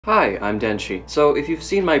Hi, I'm Denshi. So if you've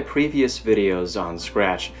seen my previous videos on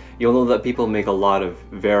Scratch, you'll know that people make a lot of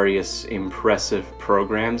various impressive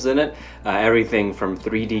programs in it. Everything from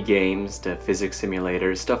 3D games to physics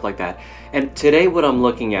simulators, stuff like that. And today what I'm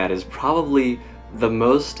looking at is probably the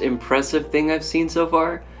most impressive thing I've seen so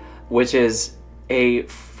far, which is a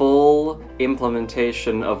full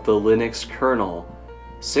implementation of the Linux kernel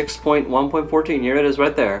 6.1.14, here it is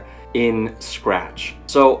right there, in Scratch.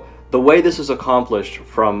 So the way this is accomplished,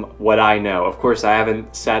 from what I know, of course I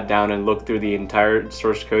haven't sat down and looked through the entire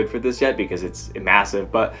source code for this yet because it's massive,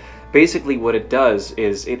 but basically what it does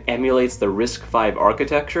is it emulates the RISC-V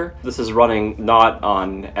architecture. This is running not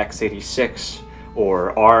on x86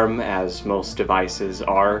 or ARM, as most devices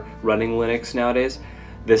are running Linux nowadays.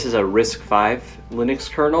 This is a RISC-V Linux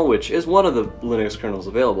kernel, which is one of the Linux kernels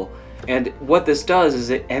available. And what this does is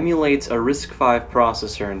it emulates a RISC-V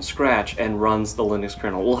processor in Scratch and runs the Linux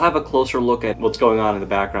kernel. We'll have a closer look at what's going on in the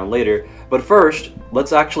background later, but first,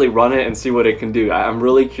 let's actually run it and see what it can do. I'm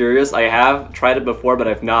really curious. I have tried it before, but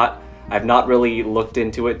I've not really looked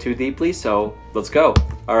into it too deeply, so let's go.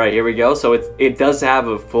 Alright, here we go. So it does have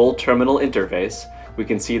a full terminal interface. We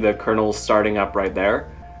can see the kernel starting up right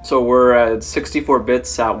there. So we're at 64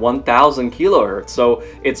 bits at 1000 kilohertz, so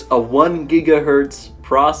it's a 1 gigahertz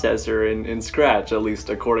processor in Scratch, at least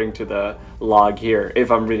according to the log here, if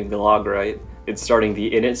I'm reading the log right. It's starting the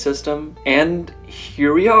init system, and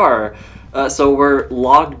here we are. So we're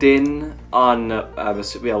logged in on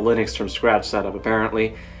Linux from Scratch setup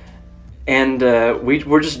apparently, and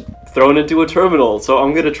we're just thrown into a terminal. So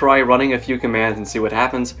I'm gonna try running a few commands and see what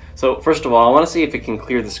happens. So first of all, I want to see if it can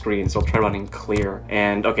clear the screen, so I'll try running clear.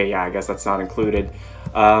 And okay, yeah, I guess that's not included.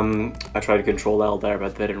 I tried to control L there,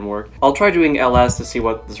 but that didn't work. I'll try doing ls to see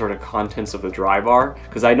what the sort of contents of the drive are,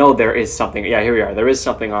 because I know there is something. Yeah, here we are. There is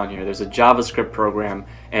something on here. There's a JavaScript program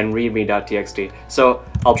and readme.txt. So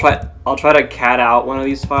I'll try to cat out one of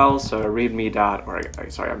these files. So sorry,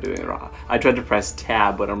 I'm doing it wrong. I tried to press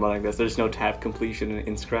tab when I'm running this. There's no tab completion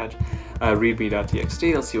in Scratch.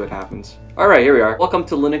 Readme.txt. Let's see what happens. Alright, here we are. Welcome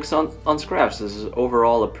to Linux on Scratch. This is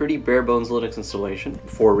overall a pretty bare bones Linux installation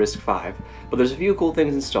for RISC-V, but there's a few cool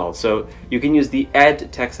things installed. So you can use the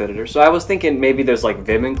ed text editor. So I was thinking maybe there's like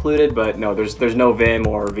Vim included, but no, there's no Vim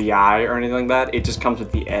or VI or anything like that. It just comes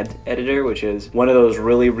with the ed editor, which is one of those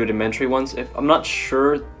really rudimentary ones. I'm not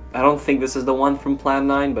sure, I don't think this is the one from Plan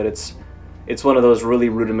 9, but it's one of those really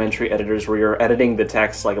rudimentary editors where you're editing the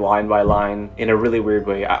text like line by line in a really weird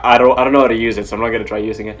way. I don't know how to use it, so I'm not going to try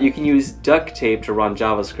using it. You can use duct tape to run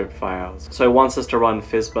JavaScript files. So it wants us to run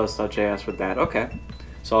fizzbuzz.js with that. Okay,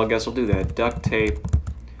 so I guess we'll do that. Duct tape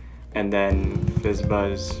and then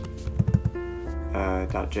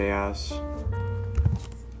fizzbuzz.js.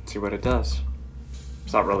 See what it does.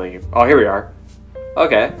 It's not really... Oh, here we are.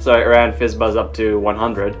 Okay, so it ran fizzbuzz up to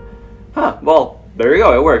 100. Huh, well, there you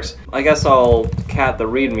go, it works. I guess I'll cat the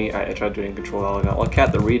readme. I tried doing control L again. I'll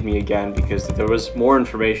cat the readme again because there was more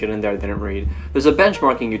information in there I didn't read. There's a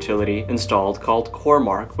benchmarking utility installed called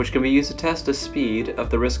CoreMark, which can be used to test the speed of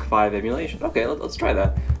the RISC-V emulation. Okay, let's try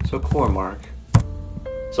that. So CoreMark.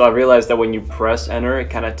 So I realized that when you press enter, it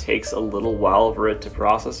kind of takes a little while for it to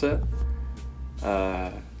process it.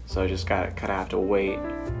 So I just kind of have to wait,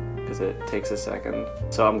 because it takes a second.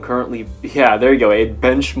 So I'm currently, yeah, there you go, it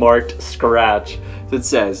benchmarked Scratch. So it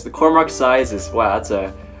says the CoreMark size is, wow,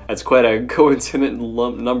 that's quite a coincident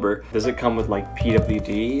number. Does it come with like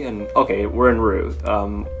PWD? And okay, we're in root.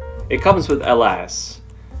 It comes with ls.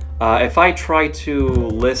 If I try to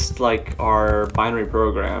list like our binary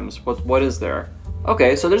programs, what is there?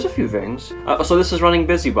 Okay, so there's a few things. So this is running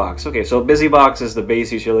BusyBox. Okay, so BusyBox is the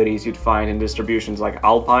base utilities you'd find in distributions like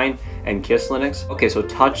Alpine and Kiss Linux. Okay, so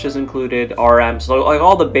Touch is included, RM, so like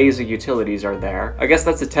all the basic utilities are there. I guess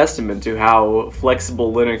that's a testament to how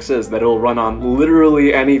flexible Linux is, that it'll run on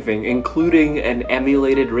literally anything, including an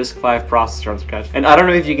emulated RISC-V processor on Scratch. And I don't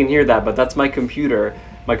know if you can hear that, but that's my computer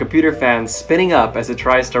fan spinning up as it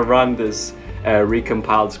tries to run this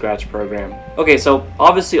recompiled Scratch program. Okay, so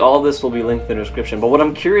obviously all of this will be linked in the description, but what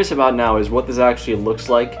I'm curious about now is what this actually looks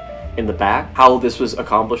like in the back, how this was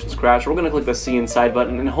accomplished in Scratch. We're gonna click the C inside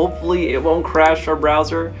button and hopefully it won't crash our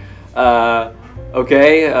browser.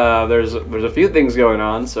 Okay, there's a few things going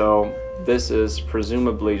on. So this is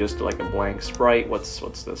presumably just like a blank sprite. What's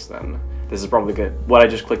this then? This is probably good. What I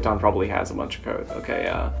just clicked on probably has a bunch of code. Okay,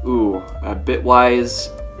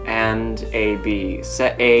 bitwise and AB.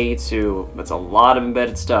 Set A to, that's a lot of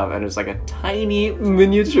embedded stuff, and there's like a tiny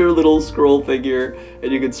miniature little scroll figure,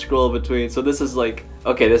 and you can scroll between. So this is like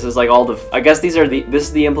Okay, this is like all the, I guess this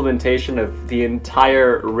is the implementation of the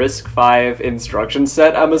entire RISC-V instruction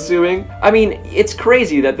set, I'm assuming. I mean, it's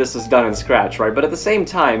crazy that this is done in Scratch, right? But at the same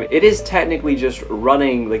time, it is technically just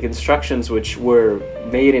running like instructions which were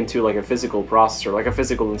made into like a physical processor, like a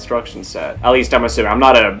physical instruction set. At least I'm assuming. I'm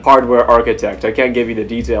not a hardware architect, I can't give you the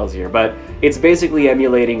details here, but it's basically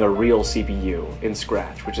emulating a real CPU in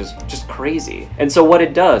Scratch, which is just crazy. And so what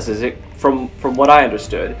it does is from what I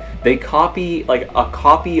understood, they copy like a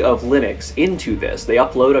copy of Linux into this. They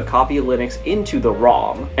upload a copy of Linux into the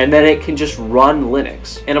ROM, and then it can just run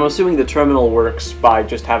Linux. And I'm assuming the terminal works by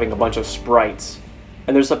just having a bunch of sprites.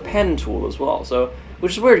 And there's a pen tool as well, so,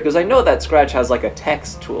 which is weird because I know that Scratch has like a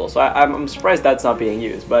text tool, so I'm surprised that's not being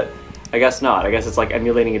used, but I guess not. I guess it's like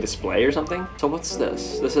emulating a display or something. So what's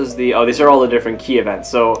this? This is the, oh, these are all the different key events.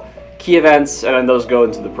 So key events, and then those go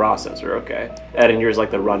into the processor, okay. And then here's like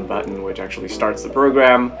the run button, which actually starts the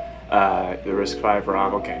program. The RISC-V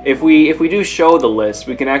ROM, okay. If we do show the list,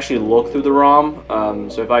 we can actually look through the ROM.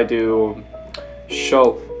 So if I do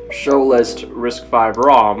show list RISC-V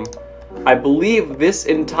ROM, I believe this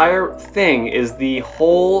entire thing is the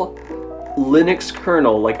whole Linux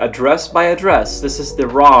kernel, like address by address. This is the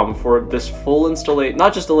ROM for this full installation,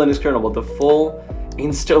 not just the Linux kernel, but the full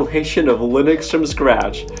installation of Linux from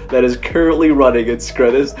Scratch that is currently running in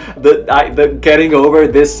Scratch. The getting over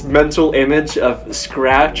this mental image of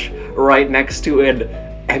Scratch right next to an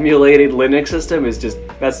emulated Linux system is just,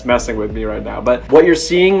 that's messing with me right now. But what you're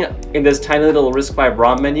seeing in this tiny little RISC-V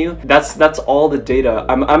ROM menu, that's all the data.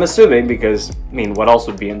 I'm assuming, because, I mean, what else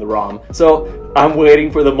would be in the ROM? So I'm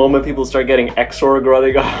waiting for the moment people start getting Xorg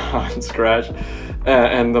running on Scratch.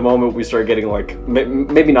 And the moment we start getting like,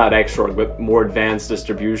 maybe not Xorg, but more advanced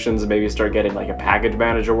distributions, maybe start getting like a package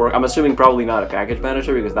manager work. I'm assuming probably not a package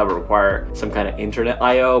manager because that would require some kind of internet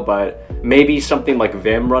I/O, but maybe something like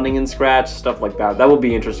Vim running in Scratch, stuff like that. That would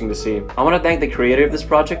be interesting to see. I want to thank the creator of this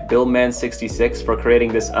project, BillMan66, for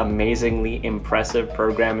creating this amazingly impressive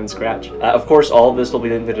program in Scratch. Of course, all of this will be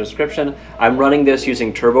linked in the description. I'm running this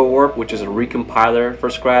using TurboWarp, which is a recompiler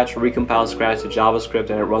for Scratch. Recompiles Scratch to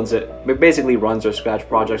JavaScript, and it basically runs our Scratch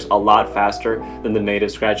projects a lot faster than the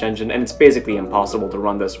native Scratch engine, and it's basically impossible to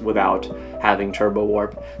run this without having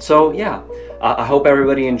TurboWarp. So yeah, I hope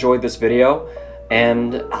everybody enjoyed this video,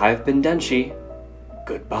 and I've been Denshi.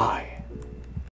 Goodbye.